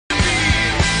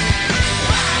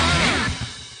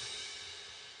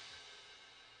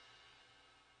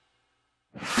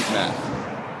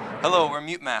Hello, we're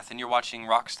Mute Math, and you're watching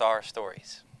Rockstar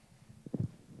Stories.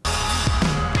 Hey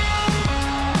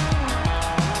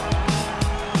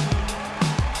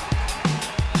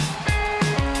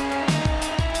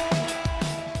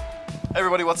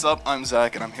everybody, what's up? I'm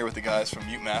Zach, and I'm here with the guys from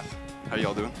Mute Math. How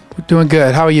y'all doing? We're doing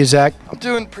good. How are you, Zach? I'm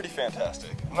doing pretty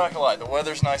fantastic. I'm not gonna lie, the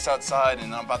weather's nice outside,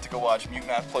 and I'm about to go watch Mute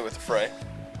Math play with the Fray.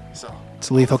 So It's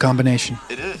a lethal combination.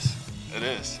 it is. It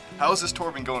is. How has this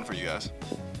tour been going for you guys?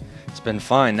 It's been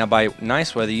fine. Now, by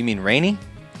nice weather, you mean rainy?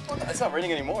 Well, it's not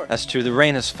raining anymore. That's true. The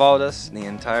rain has followed us the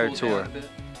entire tour.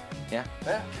 Yeah,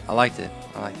 I liked it.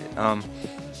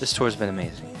 This tour's been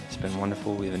amazing. It's been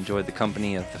wonderful. We've enjoyed the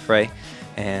company of the Fray,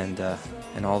 and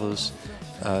all those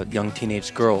young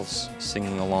teenage girls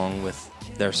singing along with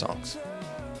their songs.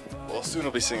 Well, soon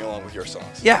I'll be singing along with your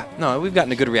songs. Yeah, no, we've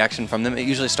gotten a good reaction from them. It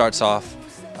usually starts off,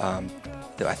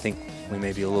 I think we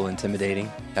may be a little intimidating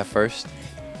at first,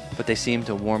 but they seem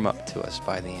to warm up to us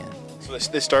by the end. So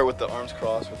they start with the arms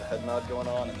crossed with the head nod going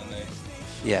on, and then they...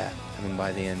 Yeah, and then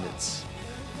by the end it's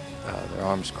their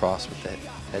arms crossed with the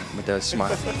head, with their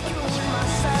smile.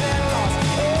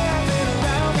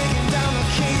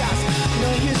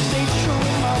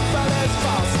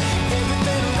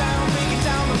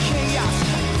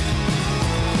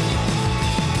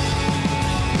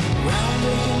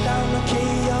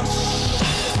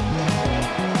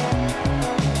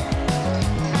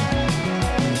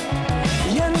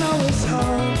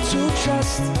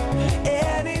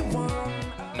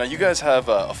 Now you guys have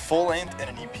a full length and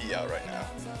an EP out right now.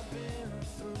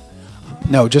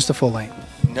 No, just a full length.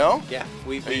 No? Yeah,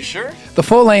 Are you sure? The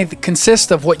full length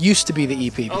consists of what used to be the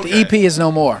EP, but the Okay. EP is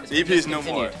no more. The EP is no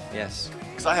more. Yes.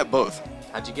 Because I have both.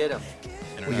 How'd you get them?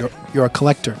 Well, you're a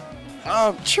collector.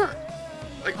 Sure.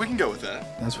 Like, we can go with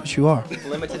that. That's what you are.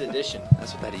 Limited edition.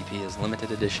 That's what that EP is. Limited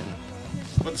edition.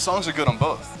 But the songs are good on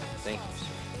both. Thank you,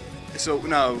 sir. So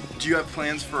now, do you have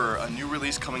plans for a new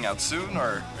release coming out soon,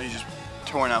 or are you just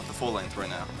touring out the full length right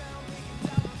now?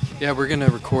 Yeah, we're gonna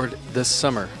record this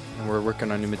summer, and we're working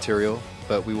on new material,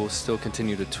 but we will still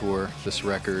continue to tour this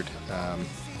record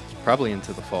probably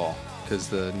into the fall, because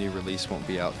the new release won't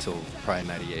be out till probably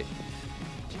 '98.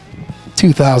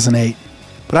 2008.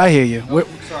 But I hear you.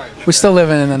 We're still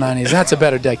living in the 90s. That's a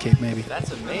better decade, maybe.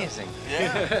 That's amazing.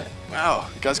 Yeah. Wow,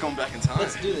 you guys going back in time.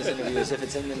 Let's do this interview as if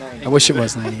it's in the 90s. I wish it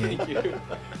was 98. And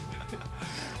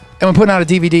we're putting out a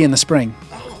DVD in the spring.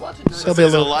 So Is it'll be it a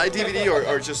little, live DVD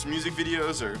or just music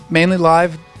videos or? mainly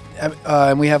live,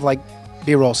 and we have like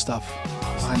B-roll stuff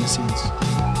behind the scenes.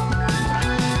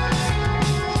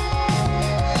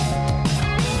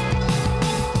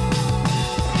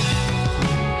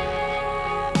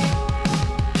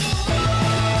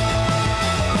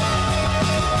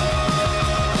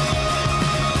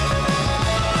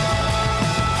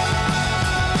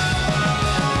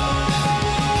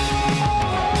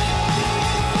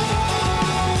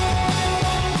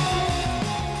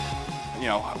 You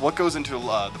know, what goes into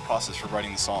the process for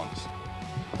writing the songs?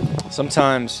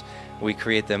 Sometimes we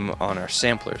create them on our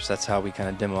samplers. That's how we kind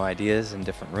of demo ideas in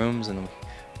different rooms, and we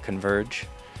converge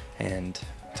and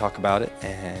talk about it.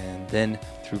 And then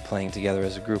through playing together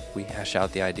as a group, we hash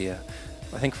out the idea.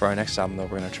 I think for our next album, though,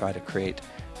 we're going to try to create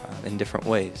in different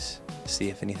ways, see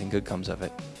if anything good comes of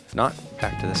it. If not,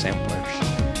 back to the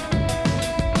samplers.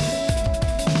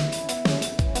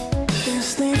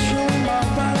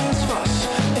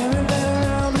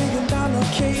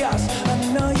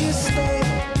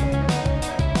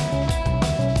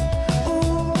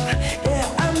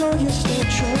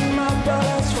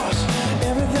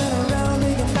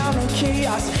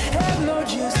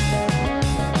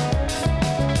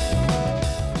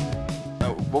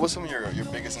 What was some of your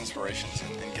biggest inspirations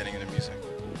in getting into music?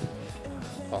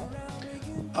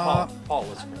 Paul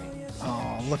was for me.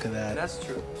 Oh, look at that. That's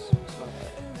true.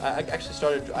 I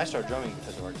started drumming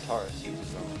because of our guitarist. He was a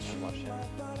drummer, and I watched him.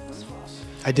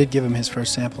 I did give him his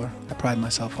first sampler. I pride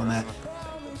myself on that.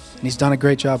 And he's done a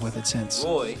great job with it since.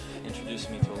 Roy introduced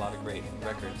me to a lot of great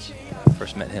records. When I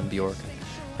first met him, Bjork,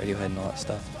 and Radiohead, and all that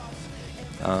stuff.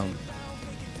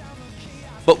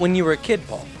 But when you were a kid,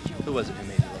 Paul, who was it who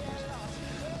made you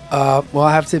love music? Well,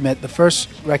 I have to admit, the first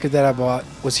record that I bought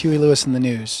was Huey Lewis and the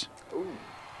News. Ooh.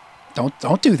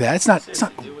 Don't do that. It's not. Dude, what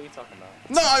are you talking about?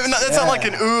 No, I mean, it's not like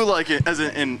an ooh, like as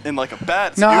in like a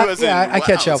bat. No, ooh, as I in,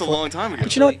 catch wow, up it's a with- long time ago.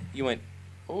 But you know what? You went,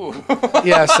 ooh.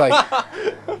 Yeah, it's like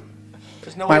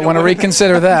There's no way might to want to win.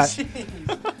 reconsider that.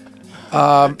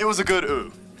 It was a good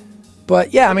ooh.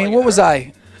 But yeah, I mean, what was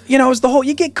I? You know, it was the whole.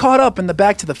 You get caught up in the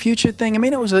Back to the Future thing. I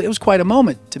mean, it was quite a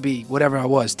moment to be whatever I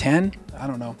was, 10. I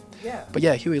don't know. Yeah. But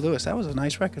yeah, Huey Lewis, that was a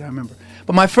nice record, I remember.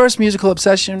 But my first musical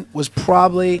obsession was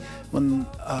probably when,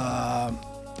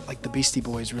 like the Beastie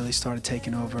Boys really started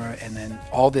taking over, and then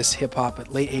all this hip hop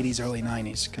at late 80s, early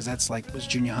 90s, because that's like was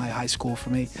junior high, high school for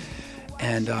me.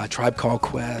 And Tribe Called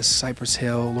Quest, Cypress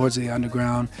Hill, Lords of the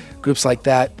Underground, groups like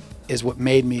that is what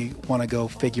made me want to go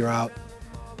figure out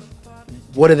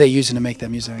what are they using to make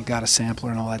that music. I got a sampler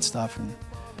and all that stuff, and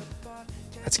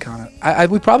that's kind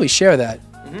of we probably share that.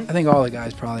 I think all the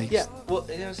guys probably. Yeah. Well,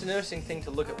 it's an interesting thing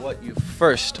to look at what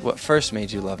first made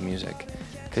you love music,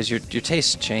 because your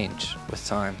tastes change with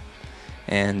time,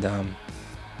 and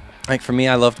like for me,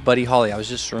 I loved Buddy Holly. I was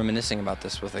just reminiscing about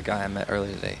this with a guy I met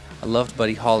earlier today. I loved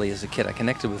Buddy Holly as a kid. I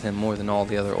connected with him more than all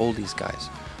the other oldies guys,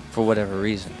 for whatever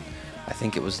reason. I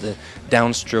think it was the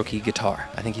downstrokey guitar.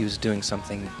 I think he was doing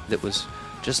something that was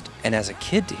just, and as a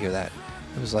kid to hear that,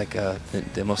 it was like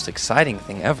the most exciting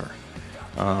thing ever.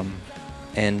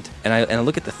 And I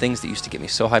look at the things that used to get me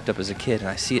so hyped up as a kid, and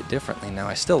I see it differently now.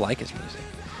 I still like his music.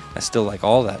 I still like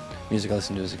all that music I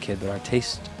listened to as a kid, but our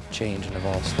tastes change and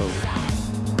evolve slowly.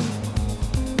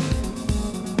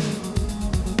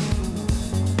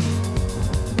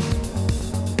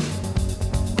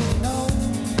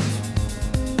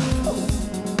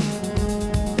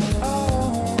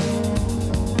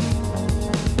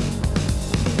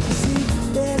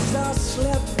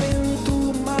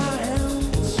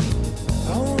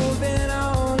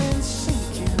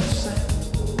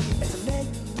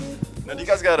 Now, do you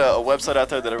guys got a website out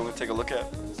there that everyone can take a look at?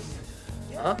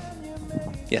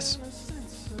 Yes.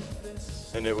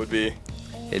 And it would be?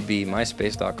 It'd be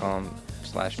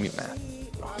myspace.com/mutemath.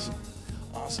 Awesome.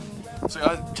 Awesome. So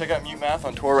guys, check out Mute Math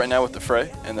on tour right now with The Fray,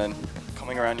 and then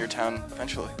coming around your town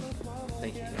eventually.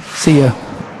 Thank you. See ya.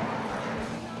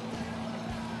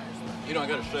 You know, I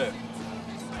gotta say,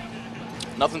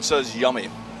 nothing says yummy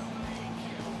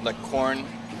like corn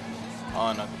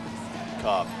on a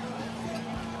cob.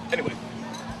 Anyway,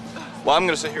 well, I'm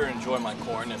gonna sit here and enjoy my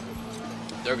corn, and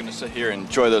they're gonna sit here and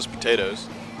enjoy those potatoes.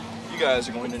 You guys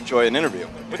are going to enjoy an interview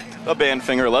with a band,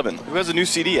 Finger 11, who has a new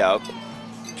CD out.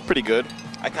 It's pretty good.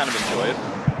 I kind of enjoy it.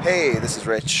 Hey, this is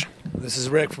Rich. This is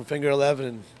Rick from Finger 11,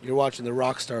 and you're watching the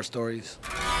Rockstar Stories.